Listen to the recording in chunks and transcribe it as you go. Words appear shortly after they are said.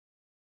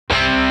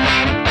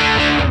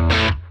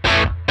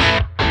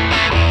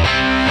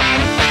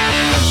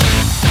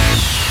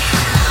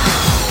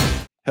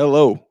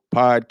Hello,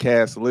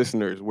 podcast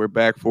listeners. We're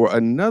back for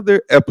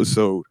another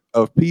episode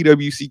of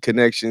PWC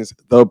Connections,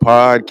 the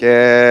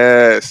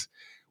podcast.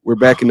 We're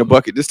back in the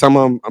bucket. This time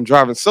I'm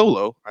driving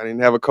solo. I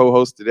didn't have a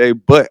co-host today,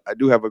 but I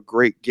do have a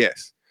great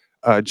guest.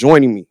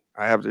 Joining me,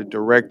 I have the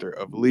director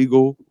of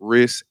legal,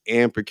 risk,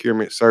 and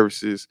procurement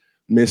services,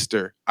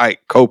 Mr.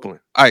 Ike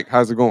Copeland. Ike,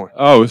 how's it going?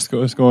 Oh, it's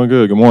going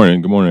good. Good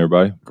morning. Good morning,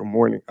 everybody. Good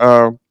morning.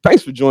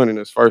 Thanks for joining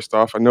us. First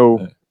off, I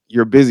know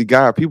you're a busy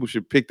guy. People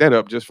should pick that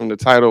up just from the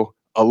title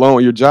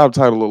alone, your job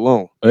title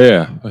alone.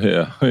 Yeah.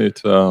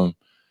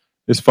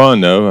 It's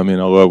fun though. I mean,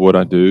 I love what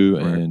I do,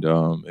 Right. and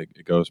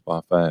it goes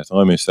by fast.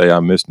 Let me say, I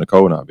miss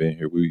Nicole not being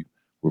here.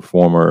 We're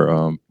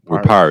former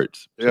we're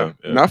pirates. Yeah.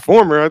 So, Not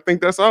former. I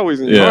think that's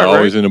always in your yeah, heart,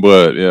 always right? in the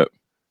blood. Yeah.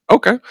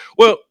 Okay.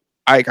 Well,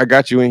 I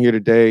got you in here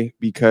today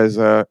because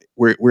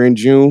we're in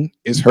June.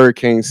 It's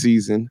hurricane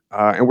season,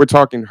 and we're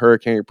talking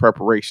hurricane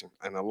preparation.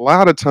 And a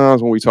lot of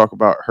times when we talk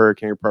about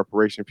hurricane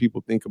preparation,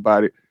 people think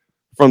about it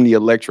from the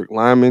electric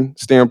lineman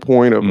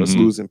standpoint of us hmm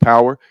losing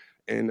power.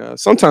 And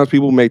sometimes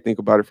people may think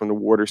about it from the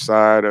water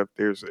side of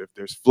if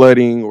there's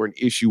flooding or an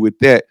issue with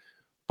that,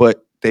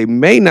 but they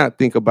may not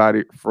think about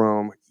it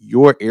from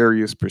your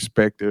area's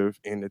perspective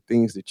and the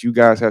things that you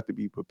guys have to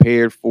be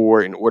prepared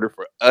for in order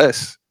for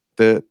us,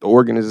 the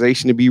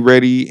organization, to be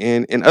ready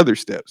and other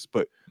steps.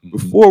 But hmm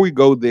before we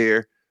go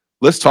there,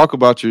 let's talk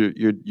about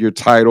your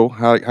title,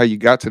 how you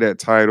got to that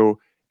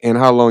title, and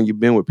how long you've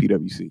been with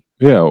PwC.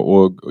 Yeah.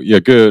 Well, yeah.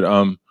 Good.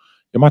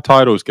 Yeah, my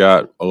title's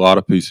got a lot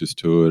of pieces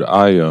to it.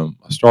 I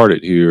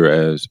started here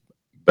as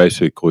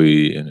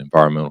basically an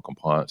environmental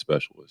compliance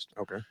specialist,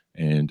 Okay.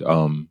 and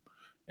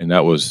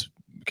that was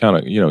kind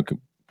of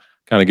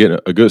kind of getting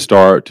a good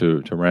start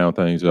to round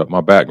things up.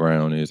 My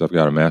background is I've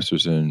got a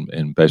master's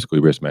in basically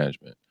risk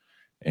management,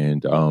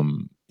 and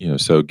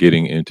so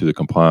getting into the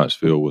compliance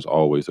field was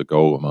always a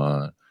goal of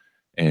mine.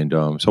 And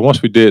so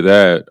once we did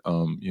that,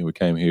 we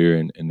came here,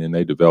 and then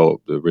they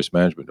developed the risk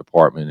management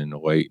department in the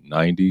late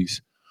 '90s,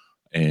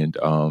 and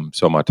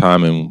so my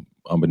timing,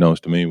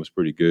 unbeknownst to me, was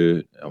pretty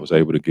good. I was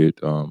able to get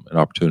an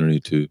opportunity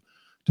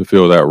to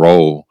fill that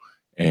role,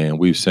 and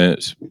we've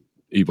since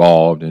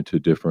evolved into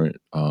different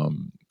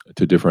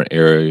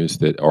areas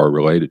that are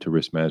related to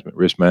risk management.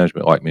 Risk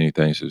management, like many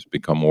things, has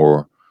become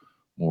more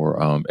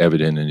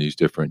evident in these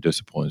different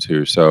disciplines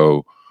here.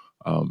 So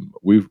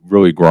we've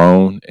really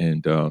grown,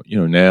 and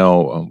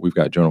now we've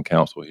got general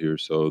counsel here,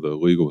 so the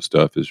legal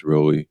stuff is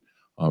really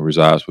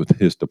resides with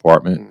his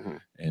department, Hmm.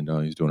 and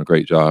he's doing a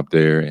great job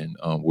there. And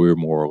we're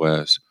more or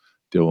less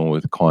dealing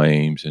with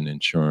claims and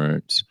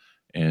insurance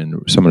and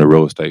some of the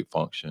real estate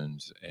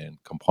functions and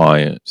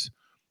compliance,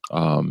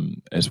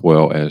 as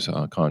well as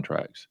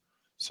contracts.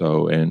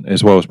 So, and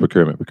as well as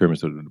procurement.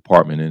 Procurement's the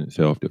department in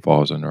itself that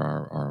falls under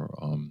our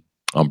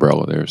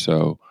umbrella there.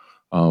 So,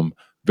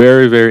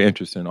 very, very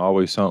interesting.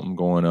 Always something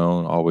going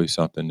on. Always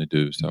something to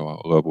do. So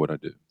I love what I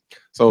do. Yeah.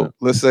 So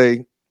let's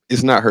say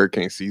it's not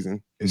hurricane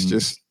season. It's Mhm.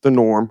 just the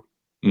norm.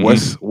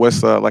 Mhm.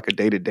 What's like a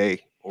day to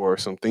day or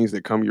some things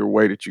that come your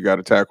way that you got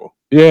to tackle?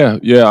 Yeah.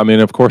 I mean,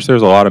 of course,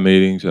 there's a lot of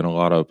meetings and a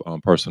lot of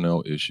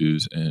personnel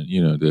issues, and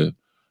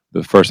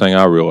the first thing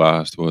I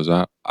realized was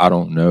I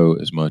don't know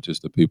as much as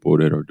the people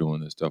that are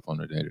doing this stuff on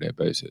a day to day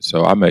basis.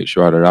 So I make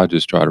sure that I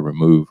just try to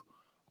remove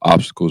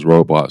obstacles,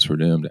 roadblocks for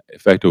them to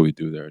effectively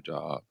do their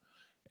job.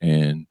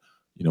 And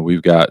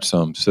we've got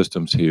some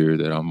systems here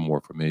that I'm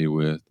more familiar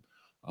with,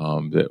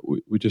 that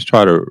we just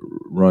try to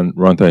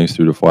run things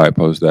through the flag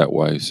post that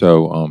way.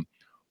 So,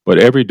 but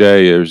every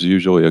day there's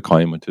usually a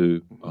claim or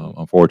two. Mhm.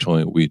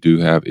 Unfortunately, we do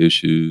have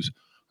issues.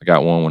 I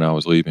got one when I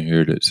was leaving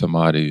here that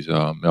somebody's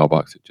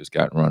mailbox had just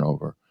gotten run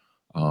over.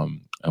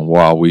 And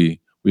while we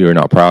are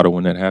not proud of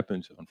when that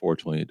happens,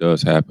 unfortunately, it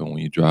does happen when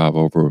you drive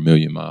over 1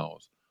 million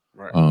miles,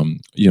 Right.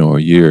 a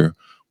year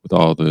with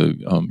all the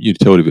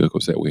utility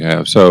vehicles that we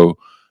have. So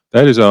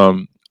that is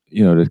the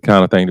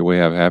kind of thing that we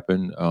have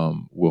happen.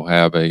 We'll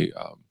have a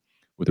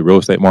with the real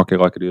estate market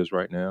like it is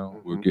right now.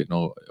 We're Hmm. getting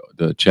all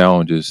the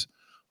challenges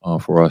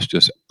for us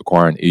just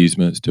acquiring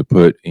easements to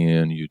put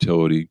in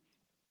utility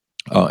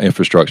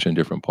infrastructure in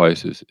different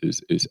places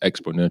is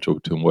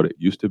exponential to what it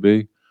used to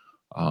be,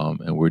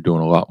 and we're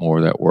doing a lot more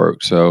of that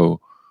work. So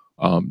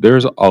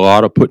there's a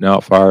lot of putting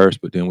out fires,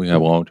 but then we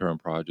have long-term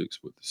projects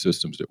with the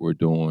systems that we're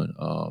doing.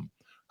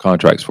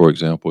 Contracts, for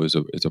example, is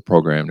a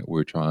program that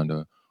we're trying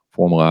to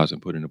formalize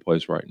and put into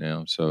place right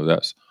now. So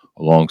that's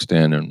a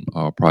long-standing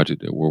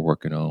project that we're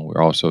working on.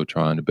 We're also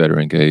trying to better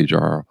engage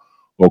our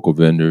local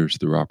vendors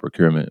through our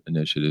procurement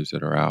initiatives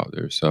that are out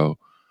there. So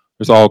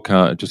there's all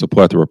kind, just a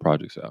plethora of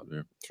projects out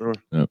there. Sure.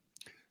 Yeah.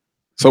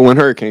 So when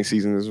hurricane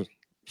season is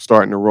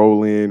starting to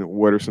roll in,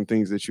 what are some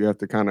things that you have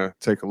to kind of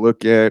take a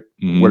look at?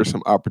 What are hmm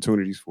some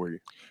opportunities for you?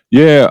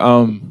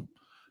 Yeah.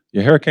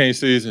 Yeah. Hurricane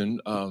season.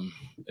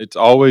 It's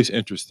always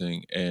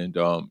interesting. And,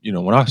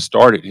 when I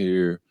started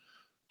here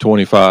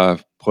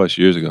 25 plus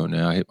years ago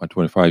now, I hit my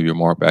 25-year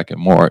mark back in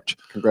March.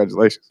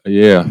 Congratulations.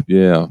 Yeah.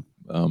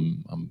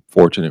 I'm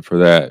fortunate for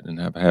that, and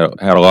have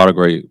had a lot of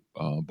great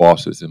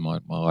bosses in my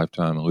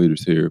lifetime and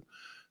leaders here.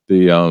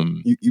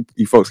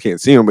 You folks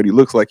can't see him, but he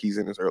looks like he's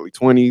in his early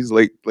 20s,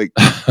 late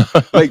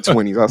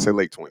 20s. I'll say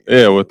late 20s.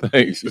 Yeah, well,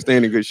 thanks. He's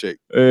staying in good shape.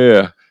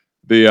 Yeah.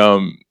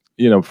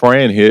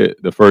 Fran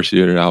hit the first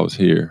year that I was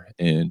here,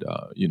 and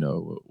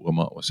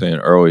Lamont was saying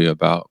earlier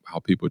about how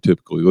people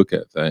typically look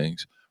at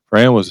things.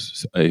 Fran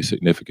was a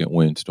significant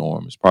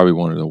windstorm. It's probably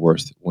one of the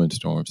worst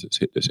windstorms that's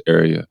hit this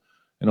area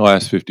in the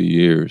last 50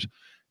 years,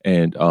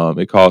 and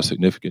it caused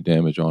significant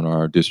damage on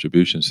our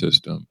distribution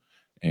system.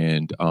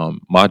 And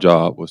my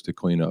job was to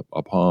clean up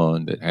a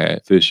pond that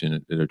had fish in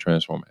it that a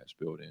transformer has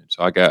built in.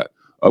 So I got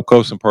up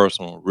close and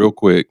personal real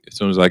quick as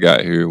soon as I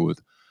got here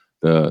with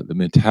the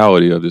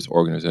mentality of this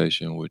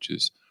organization, which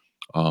is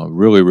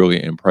really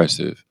really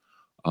impressive.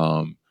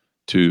 Um,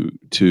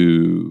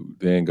 to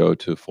then go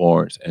to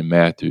Florence and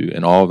Matthew,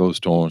 and all those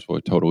storms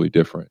were totally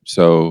different.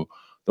 So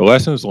the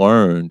lessons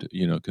learned,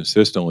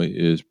 consistently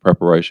is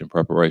preparation,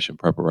 preparation,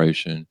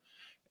 preparation,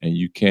 and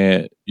you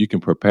can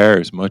prepare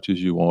as much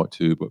as you want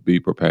to, but be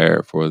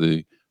prepared for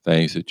the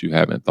things that you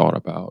haven't thought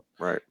about.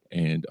 Right.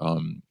 And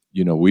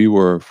we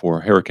were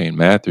for Hurricane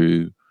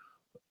Matthew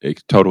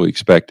totally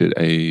expected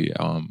a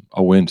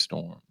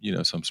windstorm,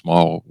 some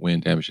small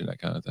wind damage and that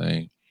kind of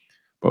thing.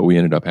 But we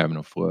ended up having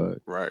a flood.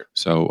 Right.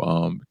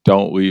 So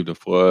don't leave the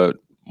flood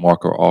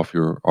marker off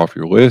your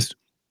list.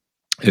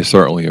 It's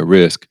certainly a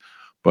risk,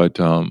 but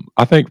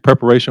I think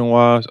preparation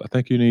wise, I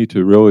think you need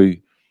to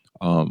really,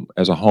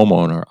 as a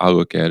homeowner, I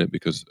look at it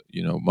because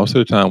most of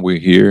the time we're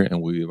here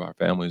and we leave our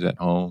families at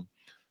home.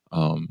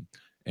 Um,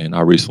 and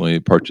I recently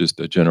purchased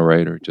a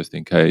generator just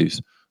in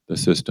case the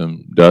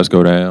system does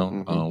go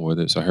down,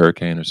 whether it's a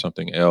hurricane or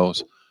something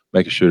else,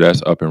 making sure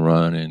that's up and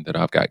running, that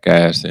I've got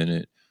gas in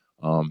it,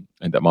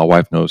 and that my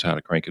wife knows how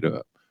to crank it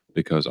up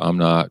because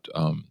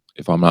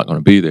if I'm not going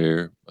to be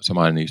there,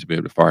 somebody needs to be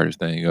able to fire this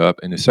thing up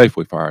and it's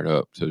safely fired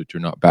up so that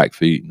you're not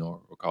backfeeding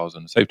or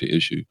causing a safety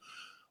issue.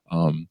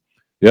 Um,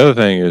 the other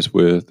thing is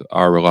with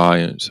our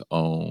reliance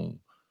on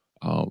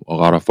a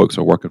lot of folks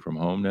are working from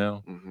home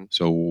now.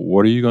 So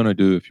what are you going to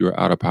do if you're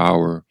out of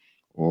power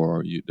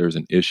or there's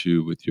an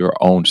issue with your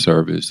own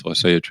service?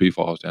 Let's say a tree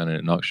falls down and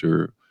it knocks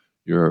your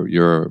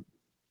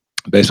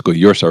basically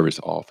your service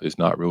off. It's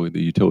not really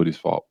the utility's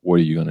fault. What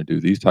are you going to do?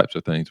 These types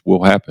of things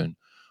will happen.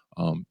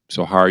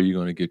 So how are you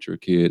going to get your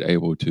kid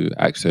able to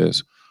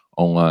access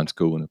online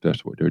schooling if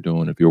that's what they're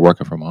doing? If you're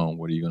working from home,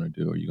 what are you going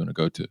to do? Are you going to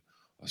go to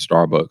a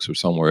Starbucks or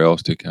somewhere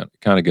else to kind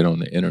of get on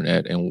the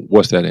internet? And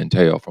what's that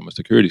entail from a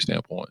security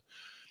standpoint?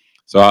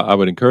 So I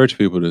would encourage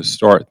people to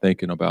start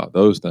thinking about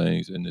those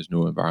things in this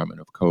new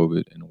environment of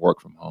COVID and work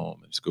from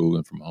home and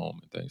schooling from home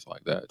and things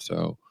like that.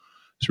 So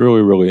it's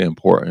really, really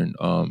important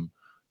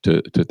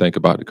to think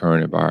about the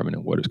current environment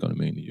and what it's going to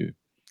mean to you.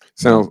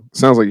 Sounds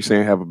like you're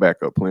saying have a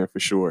backup plan for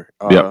sure.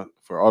 Yeah.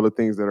 For all the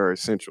things that are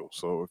essential.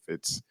 So if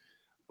it's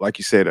like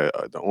you said,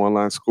 the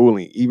online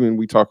schooling, even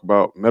we talk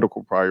about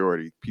medical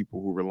priority, people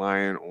who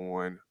relying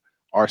on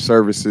our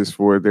services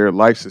for their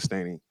life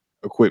sustaining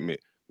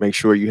equipment. Make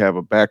sure you have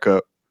a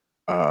backup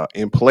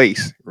in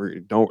place.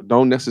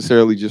 Don't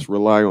necessarily just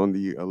rely on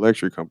the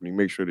electric company.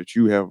 Make sure that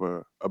you have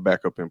a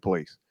backup in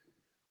place.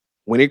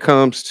 When it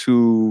comes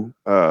to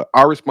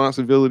our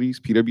responsibilities,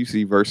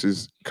 PwC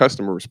versus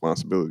customer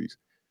responsibilities,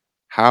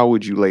 how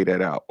would you lay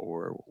that out,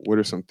 or what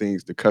are some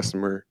things the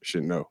customer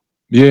should know?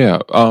 Yeah,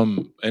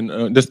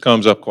 and this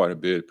comes up quite a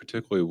bit,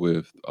 particularly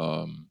with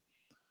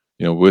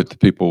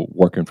people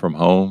working from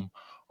home.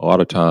 A lot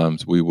of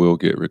times we will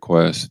get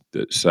requests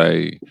that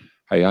say,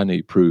 "Hey, I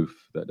need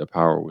proof that the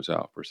power was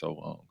out for so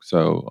long."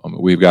 So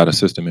we've got a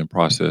system in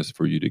process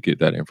for you to get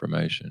that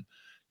information.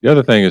 The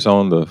other thing is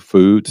on the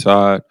food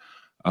side.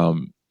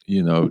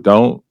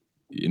 Don't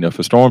if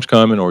a storm's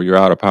coming or you're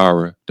out of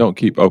power, don't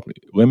keep opening.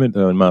 Limit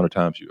the amount of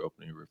times you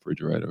open your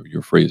refrigerator or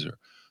your freezer.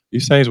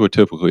 These things would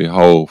typically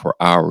hold for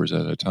hours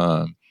at a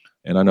time.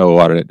 And I know a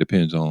lot of that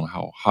depends on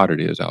how hot it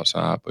is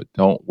outside, but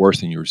don't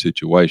worsen your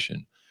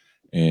situation.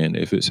 And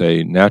if it's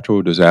a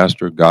natural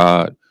disaster,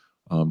 God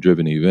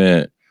driven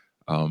event,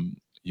 um,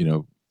 you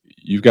know,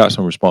 you've got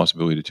some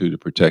responsibility too to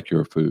protect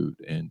your food.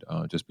 And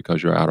just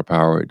because you're out of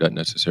power, it doesn't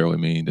necessarily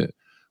mean that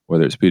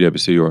whether it's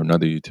PwC or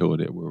another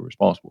utility that we're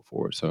responsible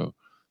for it. So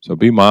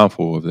be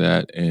mindful of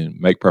that and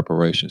make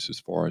preparations as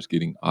far as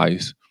getting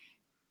ice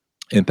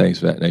and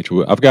things of that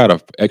nature. I've got a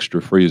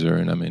extra freezer,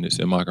 and I mean it's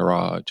in my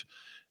garage.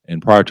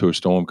 And prior to a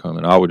storm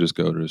coming, I would just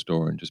go to the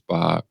store and just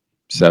buy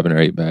 7 or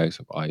 8 bags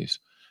of ice,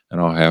 and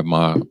I'll have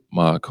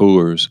my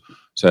coolers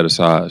set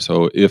aside.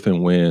 So if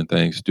and when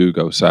things do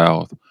go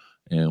south,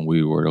 and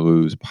we were to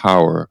lose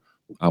power,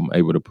 I'm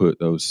able to put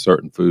those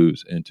certain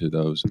foods into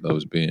those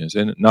bins.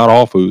 And not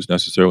all foods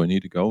necessarily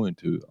need to go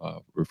into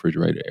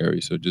refrigerated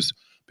areas. So just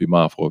be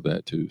mindful of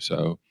that too.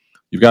 So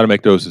you've got to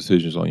make those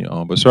decisions on your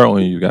own. But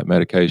certainly you've got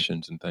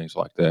medications and things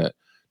like that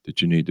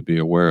that you need to be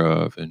aware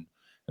of. And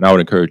I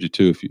would encourage you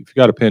too, if you've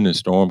got a pending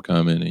storm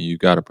coming and you've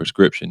got a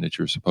prescription that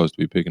you're supposed to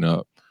be picking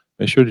up,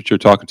 make sure that you're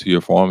talking to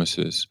your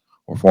pharmacist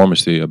or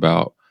pharmacy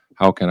about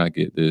how can I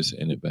get this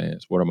in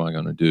advance? What am I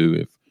going to do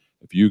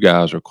if you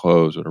guys are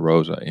closed or the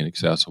roads are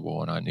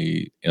inaccessible and I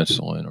need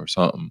insulin or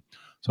something?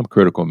 some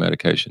critical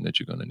medication that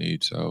you're going to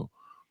need. So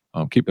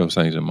keep those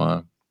things in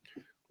mind.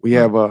 We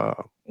have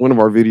one of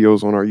our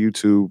videos on our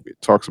YouTube. It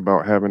talks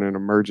about having an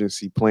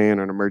emergency plan,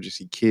 an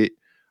emergency kit.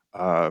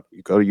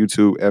 You go to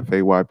YouTube,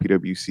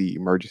 FAYPWC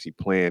emergency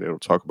plan. It'll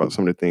talk about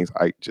some of the things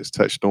I just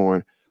touched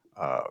on: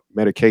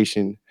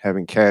 medication,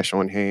 having cash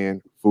on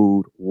hand,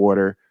 food,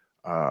 water,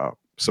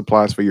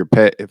 supplies for your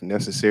pet if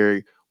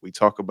necessary. We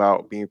talk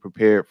about being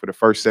prepared for the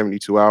first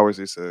 72 hours.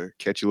 It's a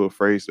catchy little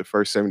phrase. The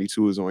first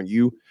 72 is on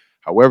you.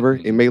 However,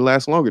 it may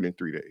last longer than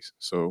 3 days.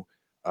 So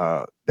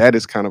that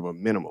is kind of a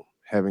minimum,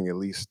 having at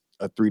least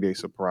a 3 day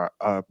supply.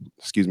 A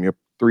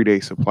 3 day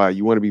supply.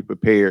 You want to be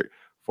prepared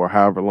for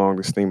however long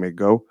this thing may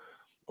go,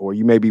 or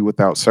you may be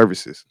without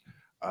services.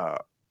 Uh,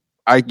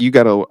 you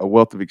got a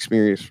wealth of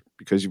experience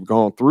because you've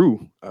gone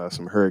through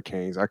some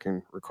hurricanes. I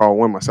can recall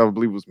one myself. I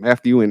believe it was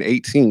Matthew in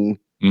 18.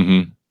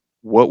 Mm-hmm.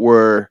 What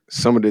were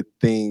some of the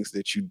things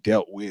that you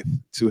dealt with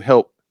to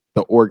help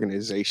the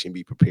organization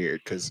be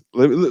prepared? Because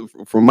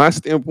from my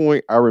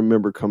standpoint, I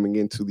remember coming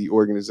into the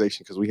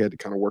organization because we had to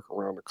kind of work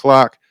around the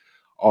clock,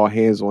 all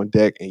hands on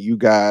deck, and you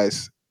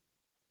guys,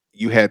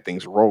 you had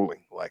things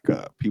rolling. Like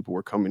people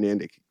were coming in,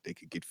 they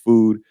could get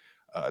food.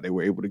 They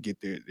were able to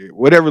get their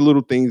whatever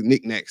little things,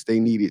 knickknacks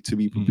they needed to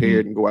be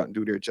prepared and go out and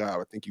do their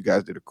job. I think you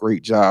guys did a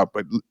great job.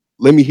 But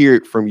let me hear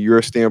it from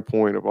your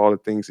standpoint of all the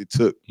things it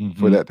took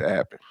for that to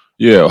happen.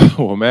 Yeah,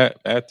 well,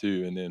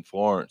 Matthew, and then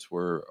Florence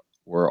were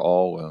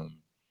all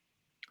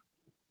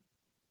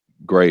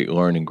great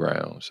learning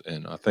grounds,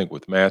 and I think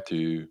with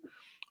Matthew,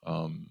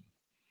 um,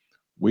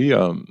 we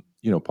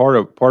part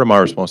of my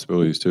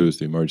responsibilities too is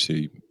the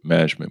emergency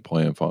management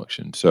plan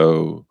function.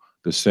 So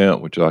the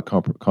CEMP, which is our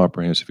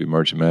comprehensive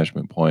emergency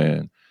management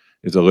plan,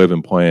 is a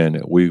living plan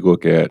that we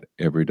look at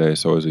every day.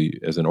 So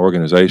as an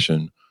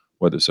organization,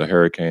 whether it's a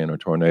hurricane or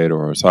tornado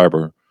or a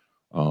cyber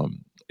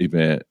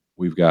event,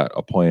 we've got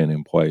a plan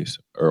in place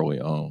early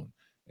on,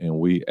 and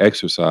we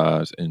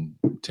exercise and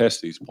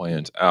test these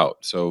plans out.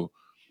 So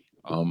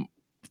um,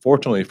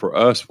 fortunately for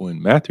us, when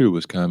Matthew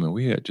was coming,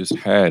 we had just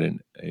had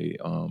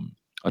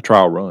a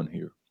trial run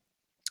here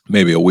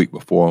maybe a week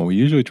before, and we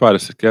usually try to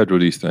schedule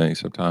these things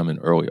sometime in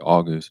early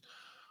August,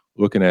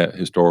 looking at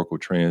historical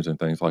trends and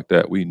things like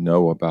that. We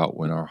know about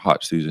when our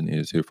hot season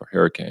is here for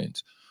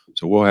hurricanes,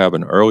 so we'll have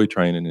an early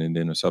training and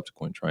then a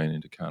subsequent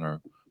training to kind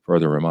of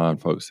further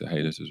remind folks that,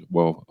 hey, this is,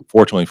 well,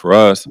 fortunately for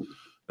us,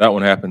 that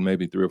one happened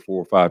maybe 3 or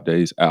 4 or 5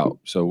 days out,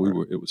 so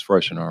it was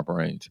fresh in our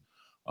brains.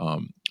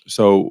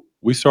 So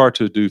we start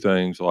to do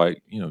things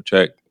like,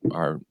 check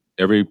our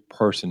every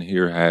person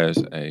here has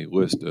a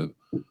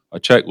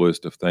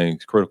checklist of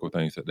things, critical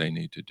things that they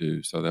need to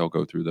do. So they'll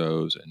go through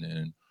those, and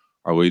then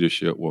our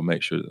leadership will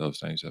make sure that those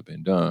things have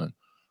been done.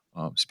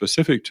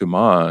 Specific to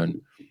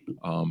mine,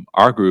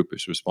 our group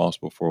is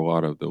responsible for a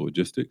lot of the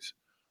logistics,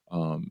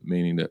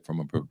 meaning that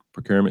from a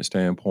procurement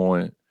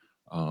standpoint,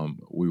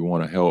 we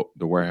want to help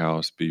the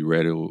warehouse be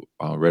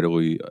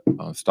readily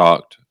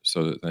stocked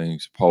so that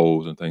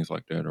poles and things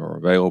like that are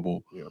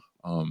available. Yep.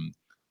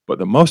 But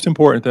the most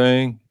important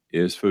thing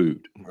is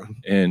food.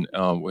 And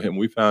when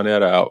we found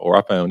that out, or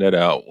I found that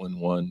out when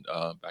one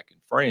back in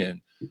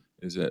Fran,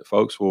 is that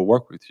folks will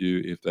work with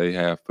you if they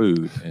have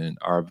food, and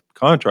our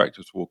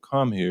contractors will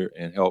come here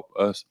and help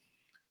us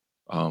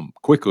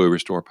quickly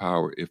restore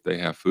power if they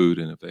have food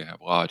and if they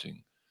have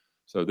lodging.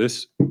 So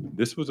this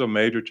was a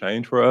major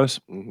change for us.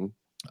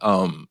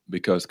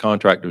 Because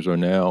contractors are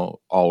now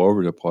all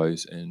over the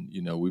place, and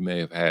we may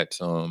have had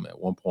some at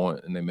one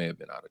point, and they may have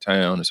been out of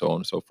town, and so on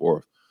and so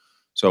forth.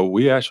 So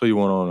we actually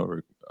went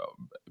on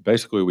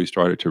basically we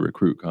started to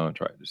recruit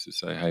contractors to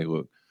say, hey,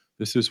 look,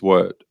 this is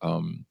what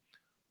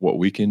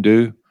we can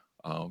do.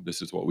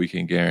 This is what we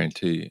can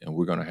guarantee, and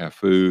we're going to have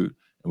food,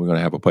 and we're going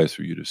to have a place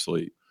for you to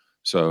sleep.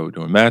 So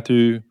during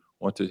Matthew,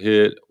 once it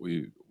hit,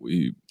 we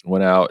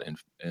went out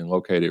and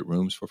located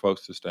rooms for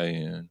folks to stay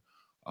in,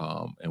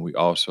 and we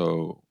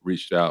also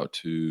reached out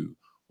to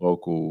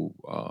local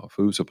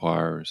food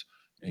suppliers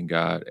and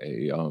got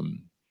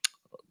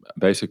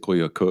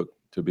basically a cook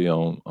to be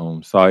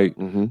on site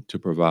to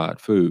provide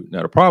food.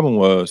 Now the problem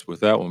was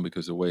with that one,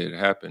 because the way it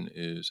happened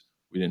is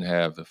we didn't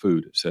have the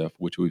food itself,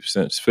 which we've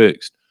since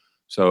fixed.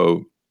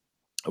 So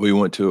we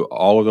went to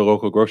all of the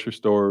local grocery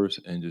stores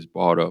and just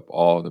bought up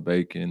all the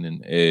bacon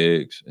and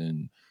eggs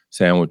and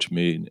sandwich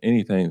meat and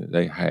anything that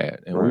they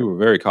had. And we were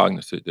very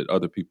cognizant that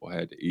other people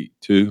had to eat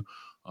too.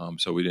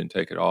 So we didn't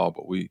take it all,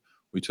 but we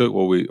took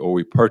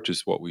we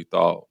purchased what we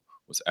thought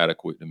was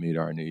adequate to meet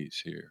our needs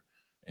here.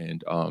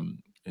 And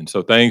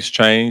so things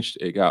changed.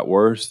 It got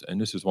worse. And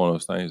this is one of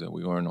those things that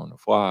we learned on the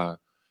fly,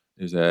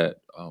 is that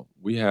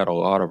we had a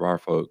lot of our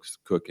folks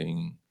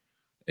cooking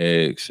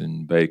eggs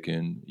and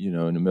bacon,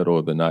 in the middle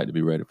of the night to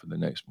be ready for the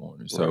next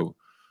morning. Right. So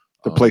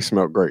The place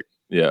smelled great.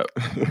 yeah,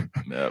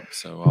 yep.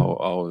 So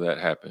all of that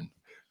happened.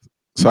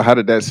 So how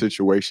did that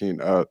situation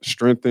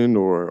strengthen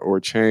or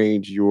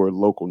change your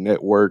local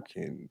network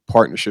and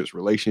partnerships,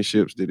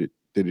 relationships? Did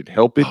it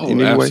help it in Oh,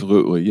 any way?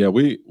 absolutely. Yeah,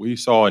 we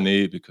saw a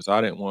need because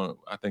I didn't want.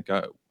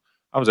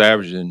 I was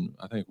averaging.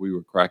 I think we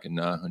were cracking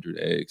 900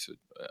 eggs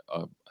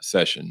a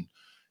session,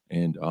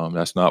 and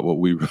that's not what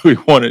we really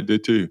wanted to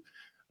do.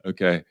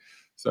 Okay,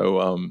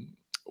 so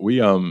we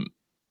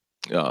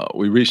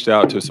reached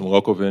out to some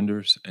local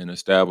vendors and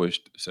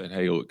said,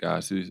 hey, look,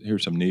 guys,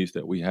 here's some needs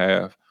that we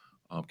have.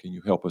 Can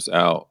you help us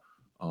out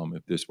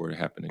if this were to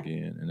happen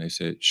again? And they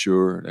said,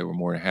 sure. They were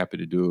more than happy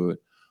to do it.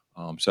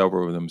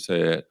 Several of them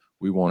said,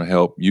 we want to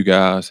help you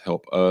guys,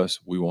 help us.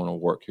 We want to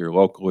work here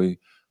locally.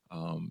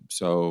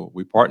 So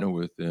we partnered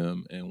with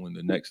them. And when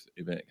the next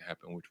event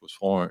happened, which was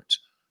Florence,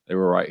 they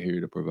were right here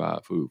to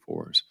provide food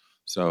for us.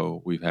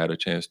 So we've had a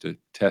chance to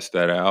test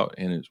that out,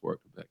 and it's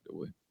worked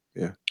effectively.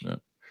 Yeah. Yeah.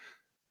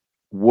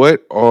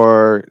 What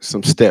are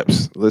some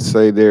steps? Let's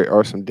say there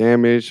are some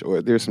damage,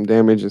 or there's some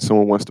damage and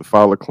someone wants to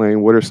file a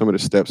claim. What are some of the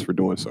steps for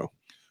doing so?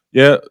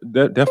 Yeah,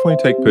 definitely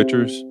take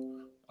pictures.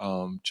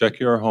 Check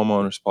your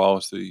homeowner's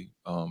policy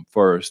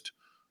first,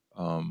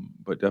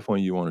 but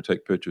definitely you want to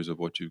take pictures of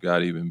what you've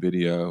got, even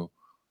video,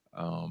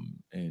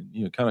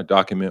 and kind of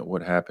document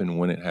what happened,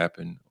 when it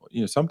happened.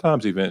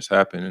 Sometimes events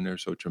happen and they're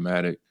so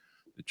traumatic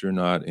that you're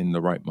not in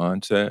the right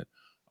mindset.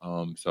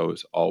 So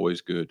it's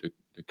always good to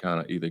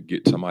kind of either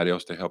get somebody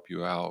else to help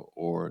you out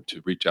or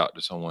to reach out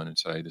to someone and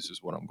say, "This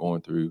is what I'm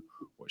going through.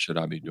 What should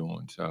I be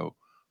doing?" So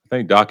I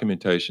think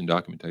documentation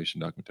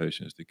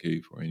is the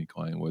key for any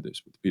claim, whether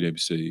it's with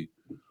PwC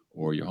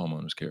or your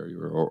homeowner's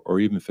carrier or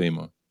even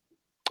FEMA.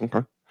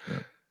 Okay. Yeah.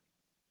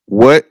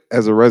 What,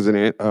 as a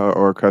resident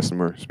or a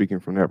customer, speaking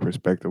from that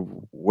perspective,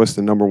 what's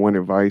the number one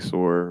advice?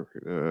 Or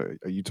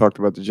you talked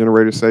about the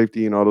generator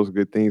safety and all those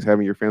good things,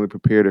 having your family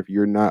prepared if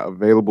you're not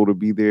available to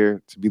be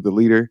there to be the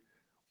leader.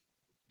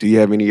 Do you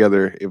have any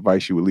other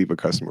advice you would leave a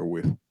customer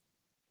with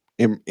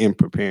in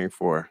preparing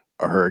for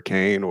a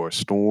hurricane or a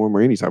storm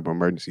or any type of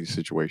emergency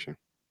situation?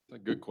 That's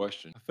a good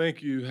question. I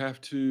think you have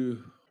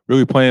to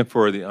really plan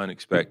for the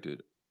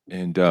unexpected.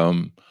 And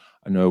I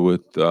know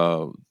with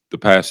the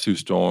past two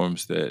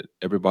storms that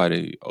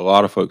a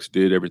lot of folks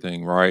did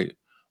everything right,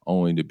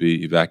 only to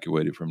be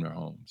evacuated from their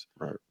homes.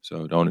 Right.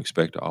 So don't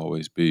expect to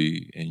always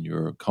be in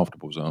your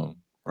comfortable zone.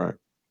 Right.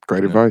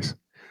 Great Yeah. advice.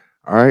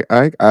 All right,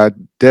 I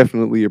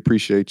definitely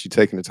appreciate you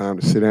taking the time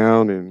to sit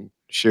down and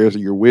share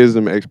your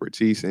wisdom,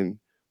 expertise, and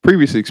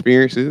previous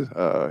experiences.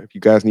 If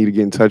you guys need to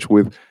get in touch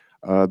with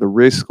the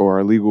risk or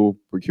our legal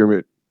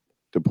procurement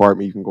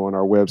department, you can go on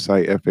our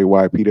website,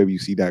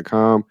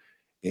 faypwc.com,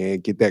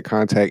 and get that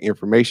contact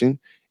information.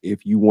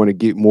 If you want to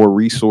get more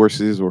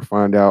resources or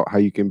find out how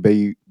you can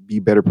be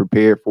better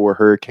prepared for a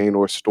hurricane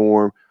or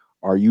storm,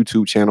 our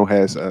YouTube channel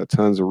has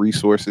tons of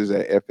resources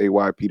at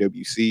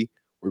FAYPWC.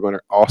 We're going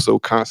to also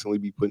constantly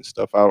be putting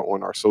stuff out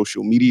on our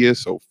social media.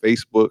 So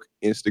Facebook,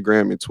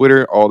 Instagram, and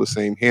Twitter, all the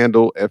same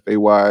handle,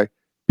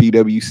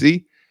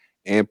 FAYPWC.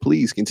 And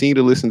please continue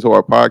to listen to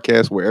our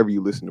podcast wherever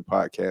you listen to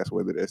podcasts,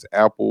 whether that's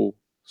Apple,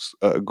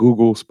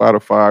 Google,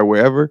 Spotify,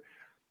 wherever.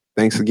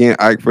 Thanks again,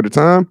 Ike, for the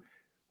time.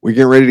 We're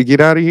getting ready to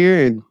get out of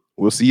here, and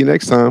we'll see you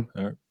next time.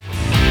 All right.